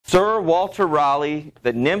Sir Walter Raleigh,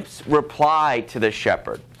 the nymph's reply to the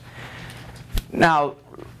shepherd. Now,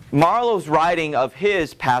 Marlowe's writing of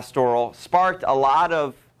his pastoral sparked a lot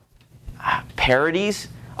of parodies,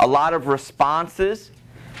 a lot of responses,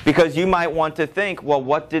 because you might want to think, well,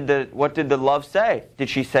 what did the love say? Did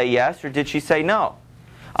she say yes or did she say no?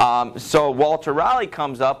 So Walter Raleigh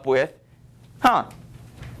comes up with, why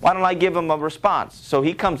don't I give him a response? So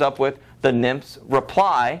he comes up with the nymph's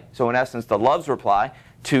reply, so in essence the love's reply,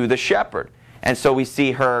 to the shepherd. And so we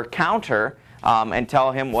see her counter and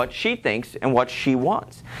tell him what she thinks and what she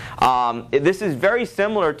wants. This is very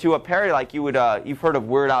similar to a parody like you've heard of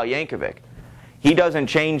Weird Al Yankovic. He doesn't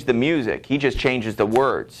change the music, he just changes the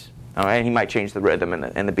words. All right? He might change the rhythm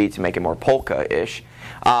and the beats and make it more polka-ish.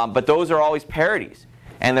 But those are always parodies.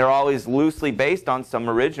 And they're always loosely based on some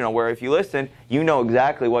original where if you listen, you know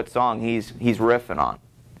exactly what song he's riffing on.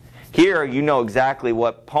 Here, you know exactly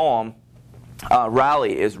what poem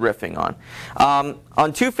Raleigh is riffing on.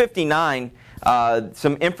 On 259,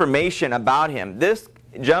 some information about him. This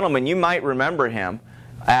gentleman, you might remember him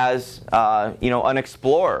as an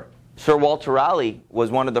explorer. Sir Walter Raleigh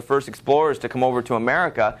was one of the first explorers to come over to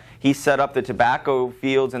America. He set up the tobacco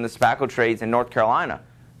fields and the tobacco trades in North Carolina.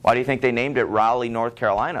 Why do you think they named it Raleigh, North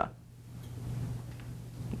Carolina?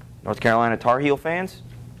 North Carolina Tar Heel fans?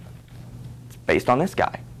 It's based on this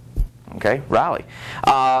guy. Okay, Raleigh.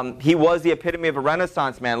 He was the epitome of a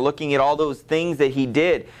Renaissance man, looking at all those things that he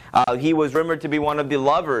did. He was rumored to be one of the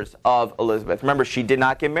lovers of Elizabeth. Remember, she did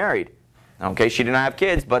not get married. Okay, she did not have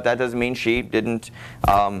kids, but that doesn't mean she didn't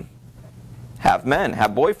have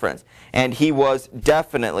boyfriends. And he was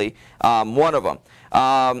definitely one of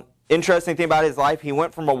them. Interesting thing about his life, he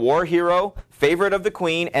went from a war hero, favorite of the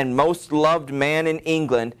Queen, and most loved man in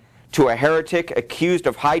England, to a heretic accused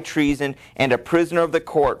of high treason and a prisoner of the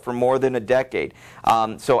court for more than a decade.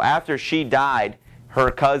 So after she died, her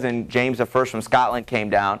cousin James I from Scotland came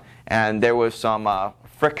down, and there was some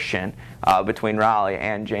friction between Raleigh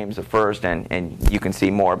and James I, and you can see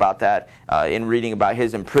more about that in reading about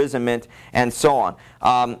his imprisonment and so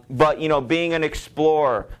on. But being an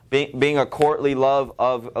explorer, being a courtly love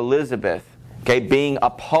of Elizabeth, okay, being a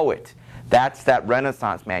poet, that's that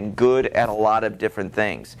Renaissance man, good at a lot of different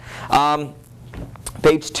things.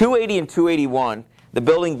 Page 280 and 281, the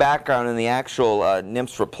building background in the actual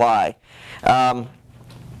nymph's reply.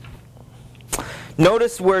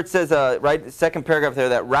 Notice where it says, right, the second paragraph there,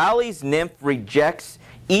 that Raleigh's nymph rejects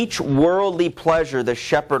each worldly pleasure the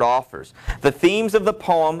shepherd offers. The themes of the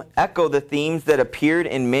poem echo the themes that appeared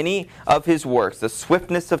in many of his works: the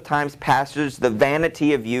swiftness of time's passage, the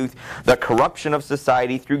vanity of youth, the corruption of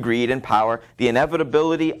society through greed and power, the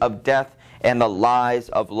inevitability of death, and the lies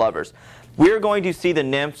of lovers. We're going to see the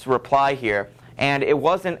nymph's reply here, and it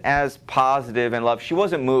wasn't as positive in love. She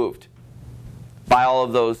wasn't moved by all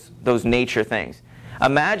of those nature things.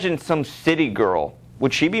 Imagine some city girl.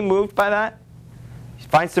 Would she be moved by that?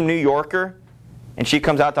 Find some New Yorker, and she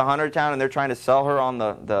comes out to Huntertown, and they're trying to sell her on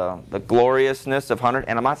the gloriousness of Hunter.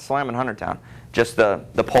 And I'm not slamming Huntertown, just the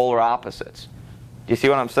polar opposites. Do you see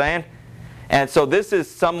what I'm saying? And so this is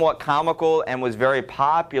somewhat comical and was very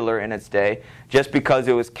popular in its day, just because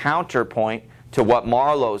it was counterpoint to what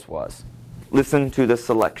Marlowe's was. Listen to the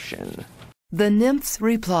selection. The Nymph's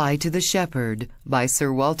Reply to the Shepherd by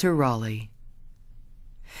Sir Walter Raleigh.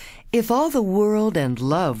 If all the world and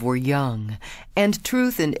love were young, and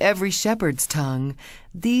truth in every shepherd's tongue,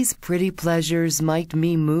 these pretty pleasures might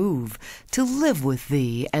me move to live with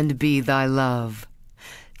thee and be thy love.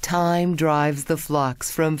 Time drives the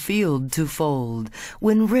flocks from field to fold,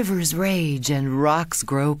 when rivers rage and rocks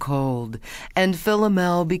grow cold, and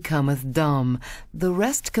Philomel becometh dumb, the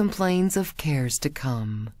rest complains of cares to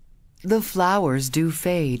come. The flowers do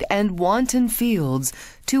fade, and wanton fields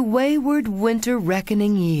to wayward winter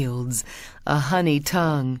reckoning yields. A honey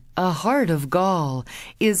tongue, a heart of gall,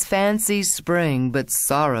 is fancy's spring but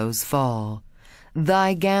sorrow's fall.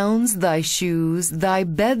 Thy gowns, thy shoes, thy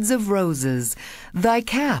beds of roses, thy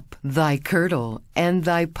cap, thy kirtle, and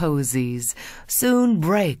thy posies, soon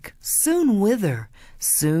break, soon wither,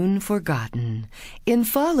 soon forgotten, in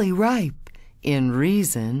folly ripe, in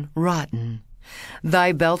reason rotten.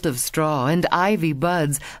 Thy belt of straw and ivy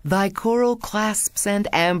buds, thy coral clasps and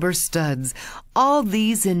amber studs, all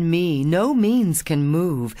these in me no means can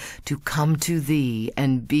move to come to thee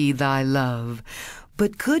and be thy love.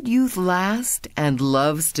 But could youth last and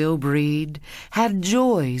love still breed, have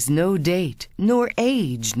joys no date, nor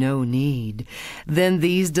age no need, then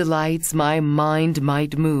these delights my mind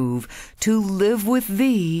might move to live with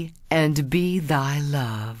thee and be thy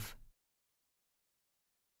love.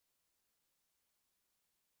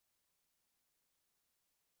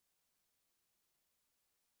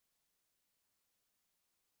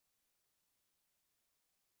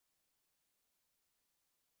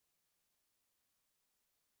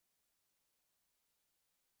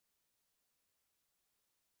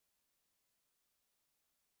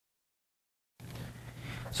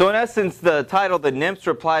 So in essence, the title, The Nymph's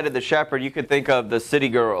Reply to the Shepherd, you could think of the city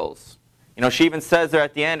girls. You know, she even says there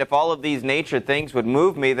at the end, if all of these nature things would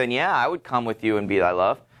move me, then yeah, I would come with you and be thy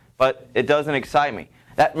love. But it doesn't excite me.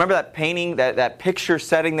 Remember that painting, that picture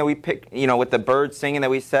setting that we picked, you know, with the birds singing that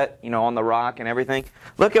we set, you know, on the rock and everything?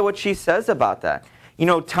 Look at what she says about that. You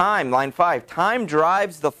know, time, line 5, time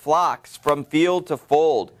drives the flocks from field to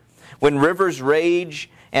fold, when rivers rage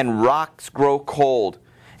and rocks grow cold.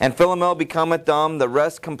 And Philomel becometh dumb, the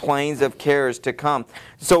rest complains of cares to come.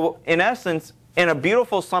 So, in essence, in a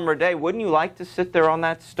beautiful summer day, wouldn't you like to sit there on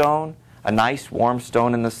that stone? A nice warm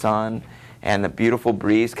stone in the sun and the beautiful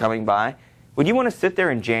breeze coming by. Would you want to sit there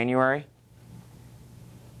in January?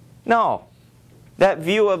 No. That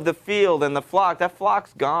view of the field and the flock, that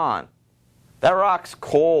flock's gone. That rock's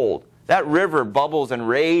cold. That river bubbles and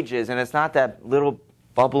rages, and it's not that little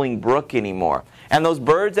bubbling brook anymore. And those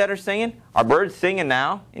birds that are singing, are birds singing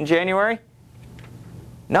now in January?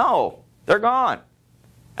 No, they're gone.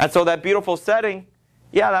 And so that beautiful setting,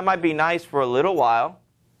 yeah, that might be nice for a little while,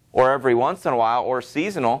 or every once in a while, or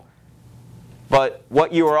seasonal, but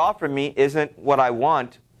what you are offering me isn't what I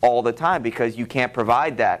want all the time, because you can't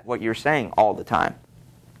provide that, what you're saying, all the time.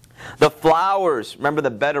 The flowers, remember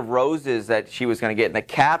the bed of roses that she was going to get, and the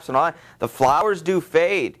caps and all that, the flowers do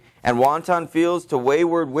fade, and wanton fields to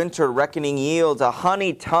wayward winter reckoning yields, a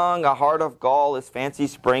honey tongue, a heart of gall, is fancy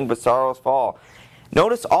spring, but sorrows fall.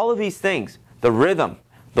 Notice all of these things, the rhythm,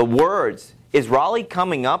 the words. Is Raleigh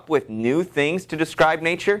coming up with new things to describe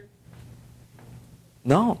nature?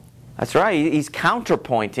 No, that's right. He's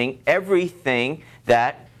counterpointing everything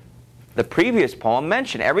that the previous poem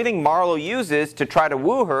mentioned. Everything Marlowe uses to try to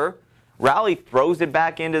woo her, Raleigh throws it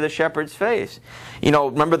back into the shepherd's face. You know,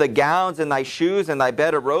 remember the gowns and thy shoes and thy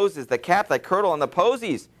bed of roses, the cap, thy kirtle, and the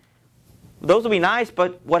posies. Those will be nice,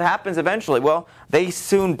 but what happens eventually? Well, they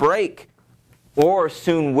soon break, or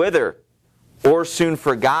soon wither, or soon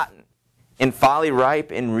forgotten, in folly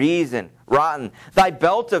ripe, in reason rotten. Thy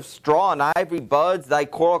belt of straw and ivory buds, thy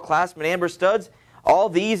coral clasp and amber studs, all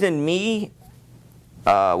these in me,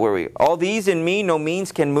 all these in me no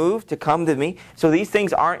means can move to come to me. So these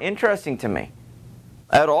things aren't interesting to me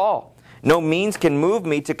at all. No means can move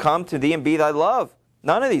me to come to thee and be thy love.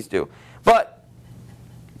 None of these do. But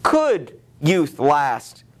could youth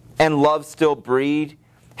last and love still breed,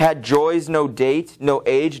 had joys no date, no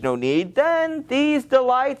age, no need, then these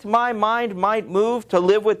delights my mind might move to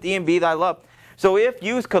live with thee and be thy love. So if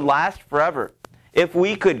youth could last forever, if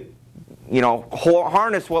we could, you know,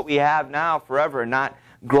 harness what we have now forever and not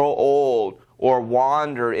grow old or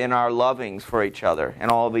wander in our lovings for each other and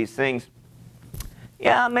all of these things,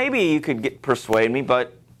 yeah, maybe you could persuade me,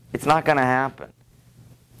 but it's not going to happen.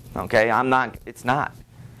 Okay, it's not.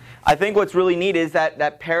 I think what's really neat is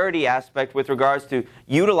that parody aspect with regards to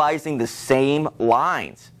utilizing the same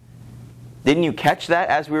lines. Didn't you catch that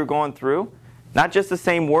as we were going through? Not just the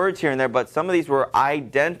same words here and there, but some of these were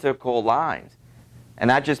identical lines. And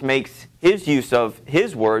that just makes his use of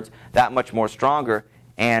his words that much more stronger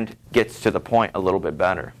and gets to the point a little bit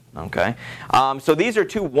better. Okay? So these are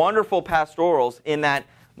two wonderful pastorals in that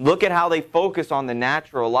look at how they focus on the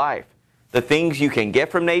natural life. The things you can get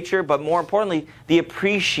from nature, but more importantly, the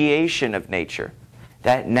appreciation of nature.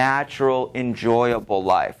 That natural, enjoyable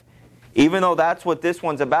life. Even though that's what this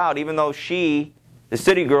one's about, even though she, the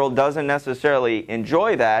city girl, doesn't necessarily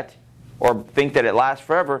enjoy that or think that it lasts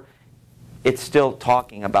forever, it's still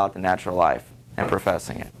talking about the natural life and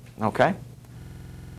professing it. Okay?